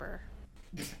gothic barber.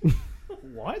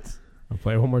 What? I'll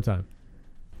play it one more time.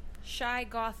 Shy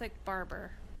gothic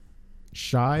barber.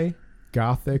 Shy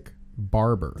Gothic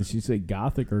Barber. Did she say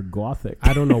gothic or gothic?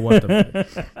 I don't know what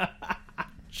the.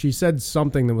 She said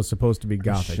something that was supposed to be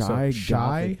gothic. Shy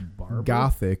Gothic Barber?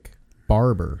 Gothic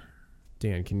Barber.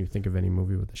 Dan, can you think of any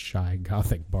movie with a shy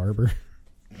Gothic barber?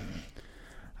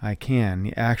 I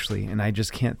can actually, and I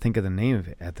just can't think of the name of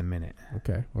it at the minute.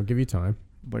 Okay, I'll give you time.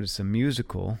 But it's a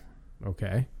musical.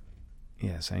 Okay.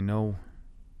 Yes, I know.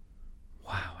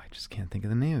 Wow, I just can't think of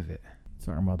the name of it.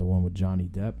 Talking about the one with Johnny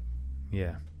Depp?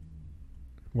 Yeah.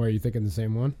 Why are you thinking the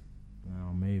same one?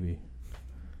 Oh, maybe.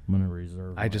 I'm gonna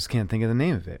reserve. I just can't think of the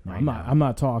name of it. No, right now. I'm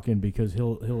not talking because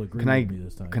he'll agree with me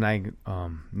this time. Can I?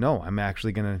 No, I'm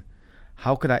actually gonna.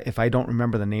 How could I? If I don't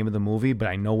remember the name of the movie, but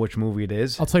I know which movie it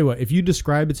is. I'll tell you what. If you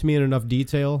describe it to me in enough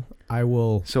detail, I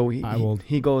will. So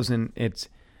he goes and it's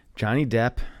Johnny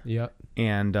Depp. Yep.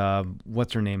 And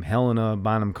what's her name? Helena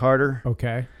Bonham Carter.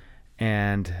 Okay.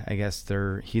 And I guess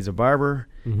he's a barber,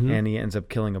 Mm-hmm. and he ends up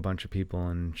killing a bunch of people,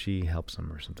 and she helps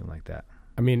him or something like that.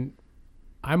 I mean,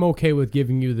 I'm okay with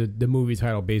giving you the movie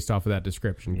title based off of that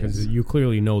description because Yes. you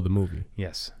clearly know the movie.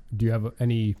 Yes. Do you have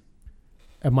any?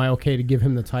 Am I okay to give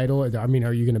him the title? I mean,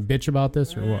 are you going to bitch about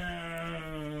this or what?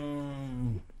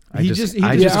 I just all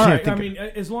can't right. think. I mean,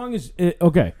 as long as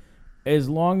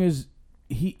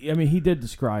he did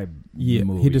describe. Yeah, the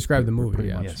movie he described the movie, pretty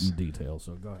yeah. much Yes. in detail.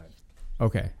 So go ahead.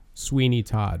 Okay. Sweeney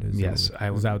Todd. Is Yes,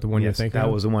 is that the one you're thinking that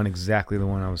of? was exactly the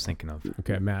one I was thinking of.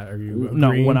 Okay, Matt, are you No,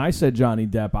 agreeing? when I said Johnny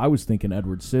Depp, I was thinking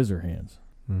Edward Scissorhands,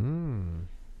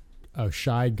 A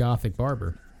shy Gothic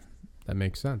barber. That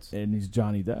makes sense. and he's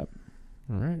Johnny Depp.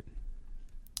 All right.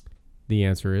 The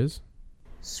answer is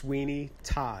Sweeney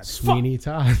Todd. Sweeney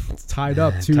Todd. It's tied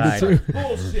up 2-2.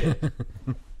 Bullshit.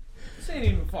 This ain't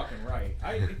even fucking right.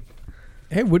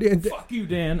 Hey, what? Fuck you,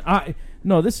 Dan.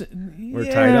 We're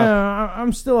tied up.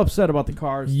 I'm still upset about the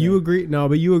cars. You thing. agreed? No,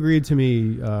 but you agreed to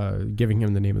me giving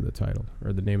him the name of the title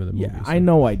or the name of the movie. Yeah, so- I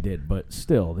know I did, but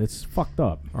still, it's fucked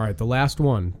up. All right, the last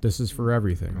one. This is for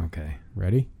everything. Okay.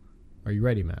 Ready? Are you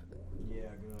ready, Matt? Yeah, go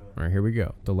ahead. All right, here we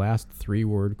go. The last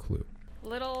 3-word clue.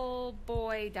 Little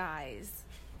boy dies.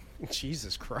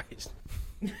 Jesus Christ.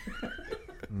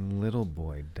 Little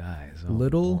boy dies. Oh,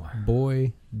 Little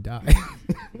boy died.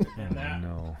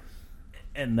 no.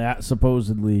 And that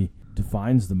supposedly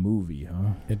defines the movie,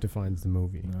 huh? It defines the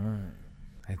movie. All right.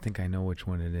 I think I know which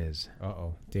one it is.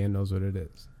 Uh-oh. Dan knows what it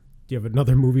is. Do you have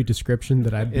another movie description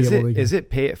that I'd be able to... Is it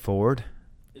Pay It Forward?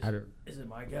 Is it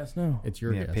my guess now? It's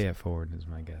your Yeah, guess. Pay It Forward is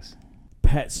my guess.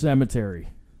 Pet Cemetery.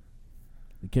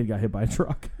 The kid got hit by a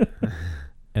truck.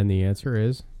 And the answer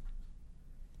is...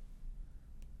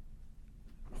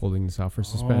 Holding this out for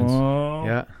suspense.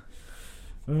 Yeah.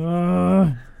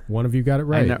 One of you got it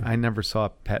right. I never saw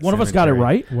Pet One of Sematary. us got it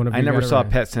right. One of I you never got it saw right.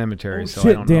 Pet Cemetery, so I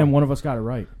Shit, don't damn, know. one of us got it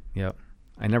right. Yep.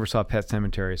 I never saw Pet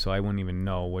Cemetery, so I wouldn't even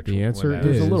know which The answer what that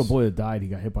There's is- a little boy that died. He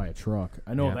got hit by a truck.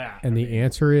 I know Yeah. that. And the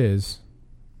answer is...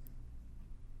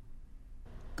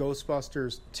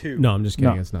 Ghostbusters 2. No, I'm just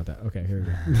kidding. No. It's not that. Okay, here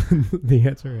we go. The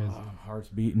answer is... Heart's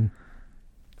beating.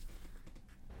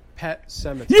 Pet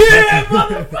Cemetery.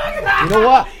 You know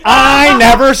what? I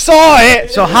never saw it,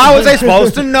 so how was I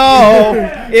supposed to know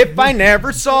if I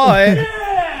never saw it?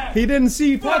 He didn't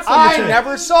see Pet I Sematary.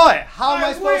 never saw it. How am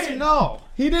I supposed to know?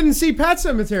 He didn't see Pet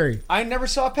Sematary. I never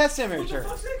saw Pet What the Sematary.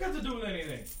 fuck's that got to do with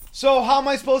anything? So how am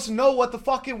I supposed to know what the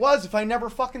fuck it was if I never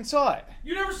fucking saw it?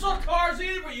 You never saw Cars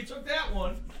either, but you took that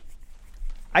one.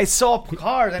 I saw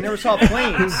cars. I never saw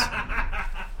planes.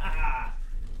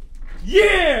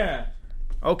 Yeah!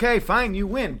 Okay, fine, you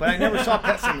win. But I never saw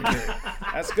Pet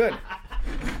Sematary. That's good.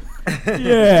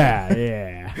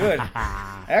 Yeah. Good.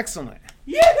 Excellent.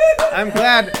 I'm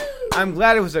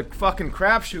glad it was a fucking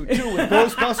crapshoot too with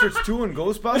Ghostbusters 2 and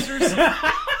Ghostbusters.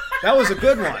 That was a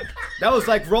good one. That was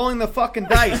like rolling the fucking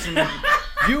dice and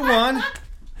you won.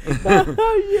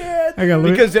 Yeah. I got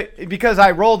Because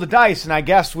I rolled the dice and I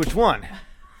guessed which one.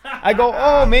 I go,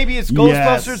 oh, maybe it's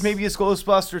Ghostbusters, maybe it's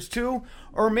Ghostbusters 2,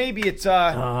 or maybe it's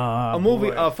a movie,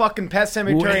 a fucking Pet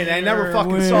Cemetery, and I never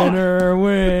fucking saw it.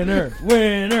 Winner.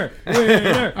 All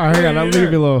right, hang on. I'll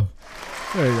leave you low.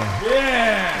 There you go.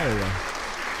 Yeah.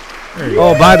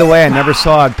 Oh, by the way, I never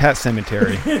saw Pet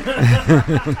Cemetery.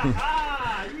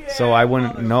 So I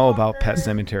wouldn't know about Pet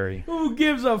Cemetery. Who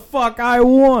gives a fuck? I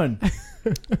won.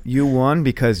 You won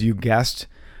because you guessed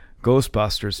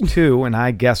Ghostbusters 2, and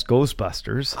I guessed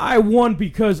Ghostbusters. I won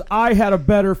because I had a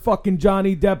better fucking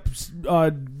Johnny Depp's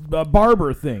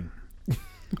barber thing.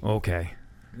 Okay.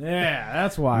 Yeah,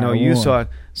 that's why. No, I you won. saw it.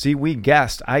 See, we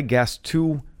guessed. I guessed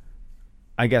two.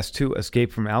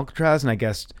 Escape from Alcatraz, and I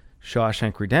guessed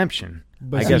Shawshank Redemption.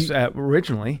 But I guess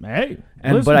originally. Hey,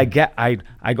 But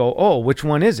I go, oh, which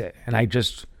one is it? And I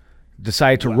just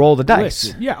decided to roll the dice.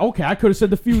 Listen, yeah, okay. I could have said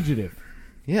The Fugitive.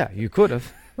 Yeah, you could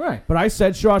have. Right, but I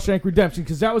said Shawshank Redemption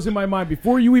because that was in my mind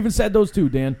before you even said those two,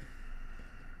 Dan.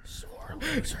 Sore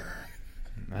loser.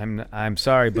 I'm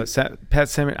sorry, but Pet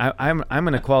Cemetery. I'm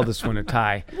going to call this one a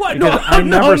tie. What? Because No, I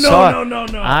never saw. no.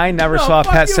 I never No, saw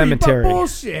fuck Pet you, Cemetery.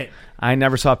 Bullshit. I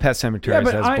never saw Pet Cemetery. Yeah,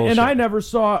 but That's bullshit. and I never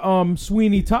saw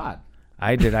Sweeney Todd.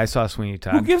 I did. I saw Sweeney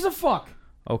Todd. Who gives a fuck?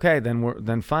 Okay,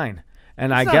 then fine.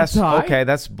 And I not guess a tie. okay,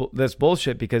 that's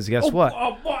bullshit because guess what?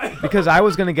 What? Because I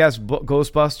was going to guess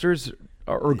Ghostbusters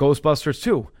or Ghostbusters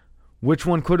 2. Which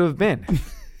one could have been?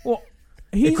 Well,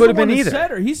 he's could have the one been that either.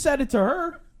 Said her. He said it to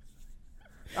her.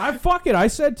 I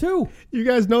said two. You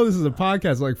guys know this is a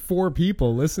podcast like 4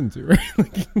 people listen to, right?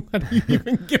 Like, what do you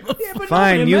even give a Yeah, but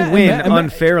Fine, no, you and win that-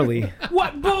 unfairly.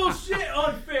 What bullshit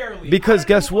unfairly? Because I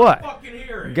guess didn't wanna what? fucking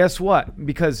hear it. Guess what?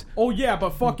 Because Oh yeah,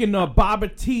 but fucking Bob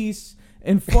Batiste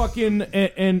and fucking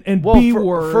and well, B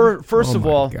word. first Oh of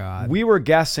my all, God. we were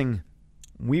guessing.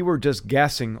 We were just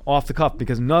guessing off the cuff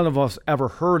because none of us ever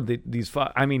heard these.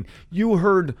 I mean, you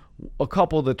heard a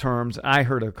couple of the terms. I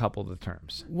heard a couple of the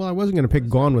terms. Well, I wasn't going to pick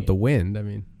Gone with the Wind. I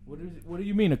mean, What do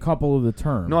you mean? A couple of the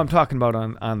terms? No, I'm talking about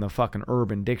on the fucking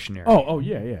Urban Dictionary. Oh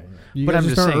yeah. you But guys I'm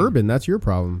just just aren't saying- urban. That's your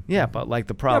problem. Yeah, but like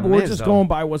the Yeah, but problem we're is just though, going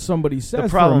by what somebody says. the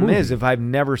problem is if I've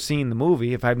never seen the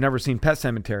movie, if I've never seen Pet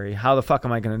Cemetery, how the fuck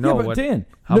am I going to know but what? Dan,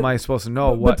 how am I supposed to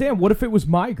know but what? Dan, what if it was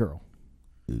My Girl?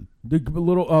 The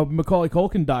little Macaulay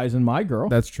Culkin dies in My Girl.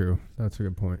 That's true. That's a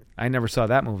good point. I never saw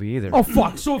that movie either. Oh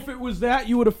fuck! So if it was that,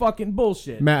 you would have fucking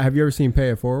bullshit. Matt, have you ever seen Pay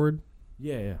It Forward?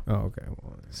 Yeah. Oh, okay.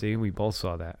 Well, See, we both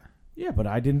saw that. Yeah, but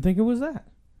I didn't think it was that.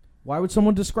 Why would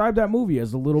someone describe that movie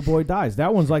as the little boy dies?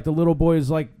 That one's like the little boy is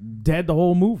like dead the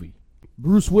whole movie.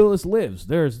 Bruce Willis lives.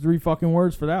 There's 3 fucking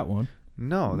words for that one.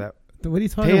 No, that what are you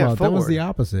talking Pay It about? That was Forward. the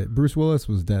opposite. Bruce Willis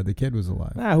was dead. The kid was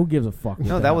alive. Who gives a fuck?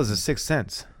 no, that was a Sixth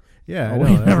Sense. Yeah, I Oh, know.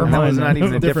 wait, That's never a- That was mind. not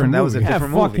even a different. That was a movie. Yeah,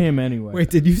 different fuck movie. him anyway. Wait,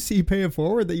 did you see Pay It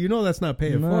Forward? That you know that's not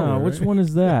Pay It no, Forward. which right? one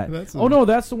is that? That's Oh no,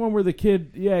 that's the one where the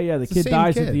kid. Yeah, the It's the kid same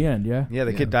dies kid. at the end. Yeah, Yeah,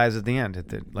 the kid dies at the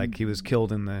end. Like he was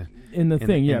killed in the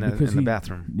thing. Yeah, because in the he-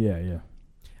 bathroom. Yeah.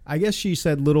 I guess she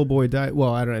said little boy died.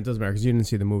 Well, I don't know. It doesn't matter because you didn't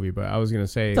see the movie. But I was gonna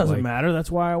say Doesn't like, matter.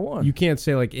 That's why I won. You can't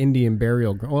say like Indian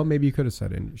burial. Well, maybe you could have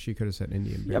said she could have said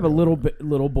Indian. Yeah, burial. but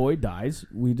little boy dies.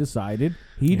 We decided.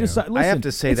 He decided. I have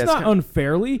to say it's that's not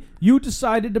unfairly. You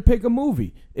decided to pick a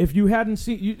movie. If you hadn't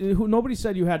seen, nobody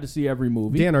said you had to see every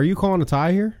movie. Dan, are you calling a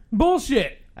tie here?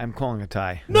 Bullshit. I'm calling a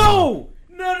tie. No.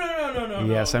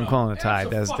 Yes, I'm calling a tie.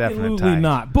 That's definitely a Absolutely tie.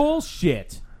 not.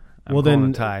 Bullshit. I'm well, calling then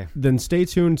a tie. Then stay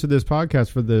tuned to this podcast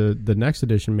for the next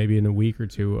edition, maybe in a week or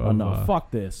two. Of, Oh no,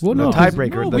 fuck this. well, The no, 'cause-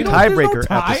 tiebreaker. No, the we don't- there's no tiebreaker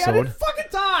tie. I episode. didn't fucking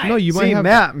tie. No, you might See,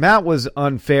 have. Matt was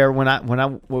unfair when I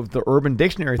with the Urban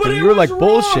Dictionary But thing. it You were was like wrong,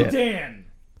 bullshit. Dan.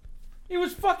 He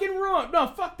was fucking wrong. No,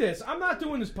 fuck this. I'm not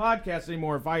doing this podcast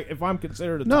anymore. If I'm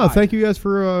considered a No, tie. thank you guys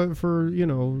for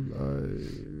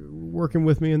working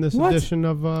with me in this What? edition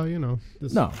of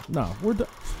this. No, we're done.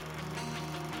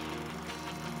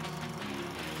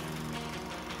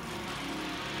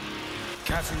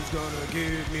 Cassie's gonna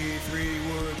give me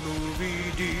 3-word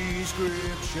movie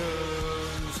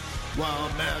descriptions while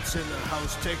Matt's in the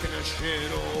house taking a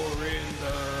shit or in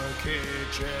the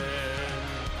kitchen.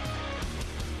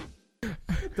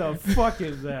 What the fuck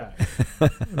is that?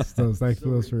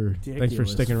 Thanks for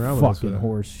sticking around with us. Fucking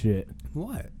horse shit.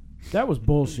 What? That was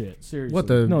bullshit. Seriously. What,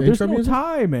 the no, there's intro no music?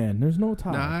 tie, man. There's no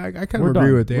tie. Nah, I kind of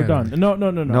agree with Dan. We're done. No.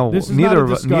 No, This is neither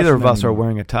not a neither of us are anymore.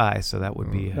 wearing a tie, so that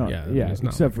would be. No, Yeah, yeah, it's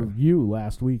not except like for you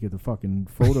last week at the fucking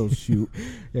photo shoot.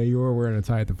 Yeah, you were wearing a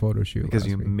tie at the photo shoot Because last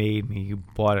you week. made me. You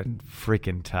bought a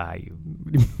freaking tie.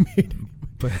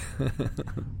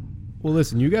 Well,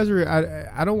 listen, you guys are.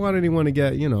 I don't want anyone to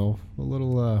get a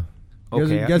little.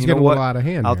 Okay, you guys you get know a what? little out of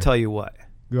hand. I'll here. tell you what.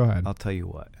 Go ahead. I'll tell you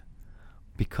what.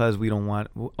 Because we don't want.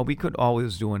 We could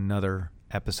always do another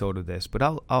episode of this, but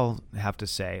I'll have to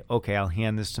say, okay, I'll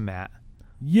hand this to Matt.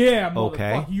 Yeah, Okay.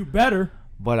 motherfucker, you better.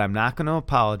 But I'm not going to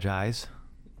apologize.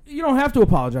 You don't have to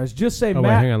apologize. Just say, wait,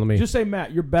 Matt. hang on, let me- Just say,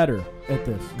 Matt, you're better at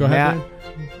this. Go ahead.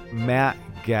 Matt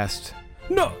guessed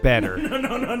No. better.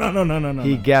 No.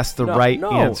 He guessed the No, right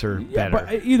no. answer Yeah, better.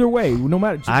 but either way, no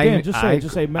matter. Dan, just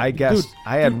say, Matt. I guessed. Dude,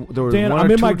 I had. There was Dan, one I'm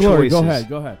or in two my glory. choices.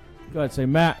 Go ahead. Say,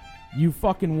 Matt, you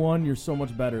fucking won. You're so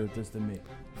much better at this than me.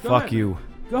 Go Fuck ahead. you.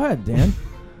 Go ahead, Dan.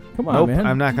 Come on, Nope, man.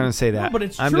 I'm not going to say that. No, but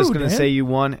it's I'm true, just going to Dan. say you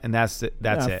won, and that's it.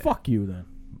 That's Yeah, it. Fuck you then.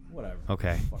 Whatever.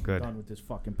 Okay, Fucking good. Done with this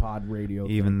fucking pod radio.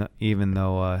 Even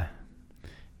though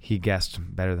he guessed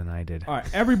better than I did. All right,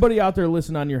 everybody out there,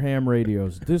 listen on your ham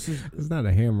radios. This is It's not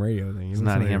a ham radio thing. It's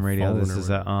not a ham radio. This is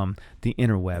the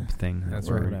interweb thing. That's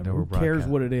that we're- right. that we're Who cares broadcast-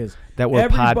 what it is? that we're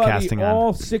Everybody, podcasting on.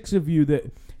 all 6 of you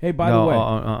that. Hey, by no, the way,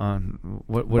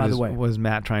 what By is the way. what is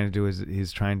Matt trying to do? Is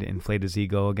he's trying to inflate his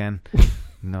ego again?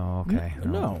 No, okay,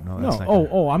 no. that's not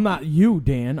gonna- I'm not you,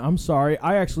 Dan. I'm sorry.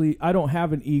 I don't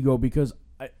have an ego because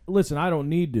listen, I don't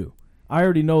need to. I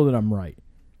already know that I'm right.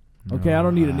 Okay, I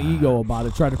don't need an ego about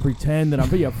it. Try to pretend that I'm.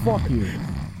 But yeah, fuck you,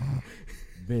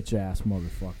 bitch ass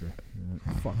motherfucker.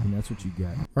 Fucking, that's what you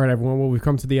get. All right, everyone. Well, we've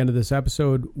come to the end of this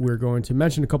episode. We're going to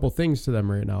mention a couple things to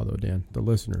them right now, though, Dan, the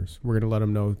listeners. We're going to let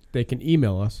them know they can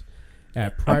email us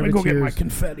at I'm gonna go get my privateers.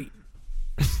 confetti.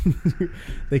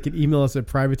 They can email us at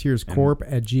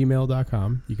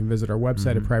privateerscorp@gmail.com. You can visit our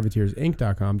website at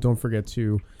privateersinc.com. Don't forget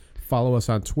to follow us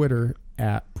on Twitter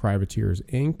at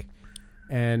privateersinc.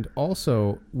 And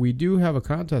also, we do have a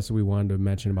contest that we wanted to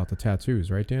mention about the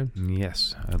tattoos, right, Dan?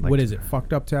 Yes. I'd like What to- is it?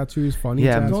 Fucked up tattoos? Funny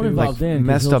Yeah, tattoos? Don't involve Dan, 'cause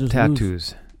messed he'll up just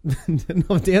tattoos.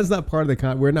 No, Dan's not part of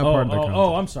the we're not part of the contest.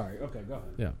 I'm sorry. Okay, go ahead.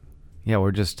 Yeah. Yeah,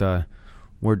 we're just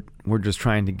we're just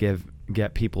trying to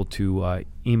get people to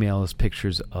email us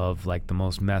pictures of like the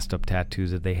most messed up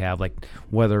tattoos that they have, like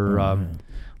whether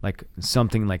like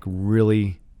something like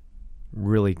really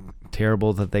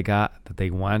terrible that they got that they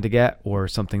wanted to get, or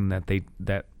something that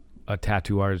a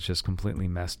tattoo artist just completely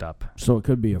messed up. So it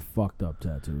could be a fucked up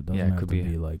tattoo. It doesn't Yeah, it have could to be.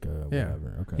 be like a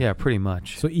whatever. Okay. Yeah, pretty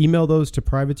much. So email those to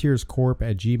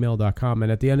privateerscorp@gmail.com.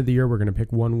 And at the end of the year, we're going to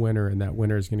pick one winner, and that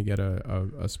winner is going to get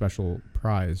a special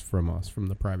prize from us, from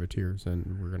the Privateers.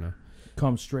 And we're going to...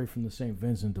 Come straight from the St.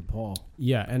 Vincent de Paul.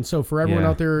 Yeah, and so for everyone Yeah.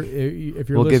 out there, if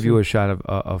you're We'll give you listening-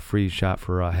 a free shot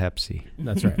for Hep C.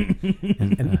 That's right.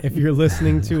 And if you're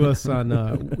listening to us on,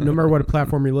 no matter what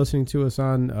platform you're listening to us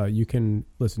on, you can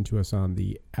listen to us on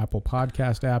the Apple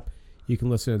Podcast app. You can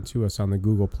listen to us on the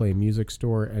Google Play Music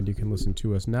Store, and you can listen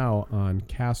to us now on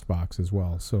Castbox as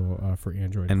well. So for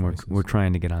Android, And devices. we're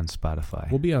trying to get on Spotify.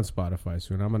 We'll be on Spotify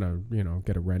soon. I'm gonna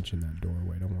get a wrench in that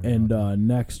doorway. Don't worry. And about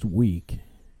next week, that.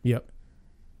 Yep.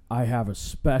 I have a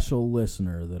special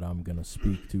listener that I'm going to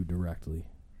speak to directly.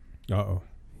 Uh-oh.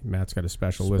 Matt's got a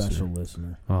special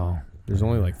listener. Oh, There's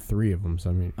only like 3 of them,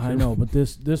 so I mean... I know, but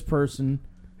this person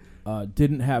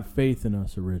didn't have faith in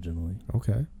us originally,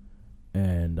 Okay.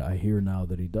 and I hear now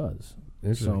that he does.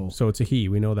 So it's a he.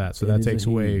 We know that. So It that is a takes he,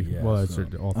 away... yeah, well, that's so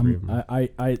all 3 of them.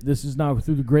 I this is now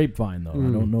through the grapevine, though. I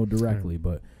don't know directly,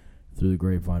 but through the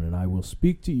grapevine, and I will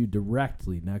speak to you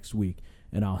directly next week,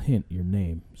 and I'll hint your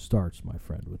name starts, my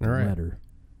friend, with the All right. letter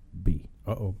B.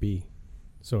 Uh-oh, B.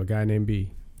 So a guy named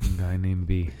B. a guy named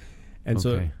B. And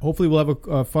so Okay. hopefully we'll have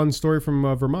a fun story from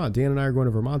Vermont. Dan and I are going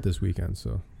to Vermont this weekend,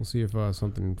 so we'll see if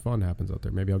something fun happens out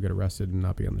there. Maybe I'll get arrested and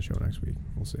not be on the show next week.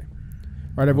 We'll see. All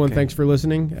right, everyone, Okay. thanks for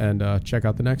listening, and check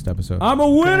out the next episode. I'm a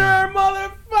winner, motherfucker!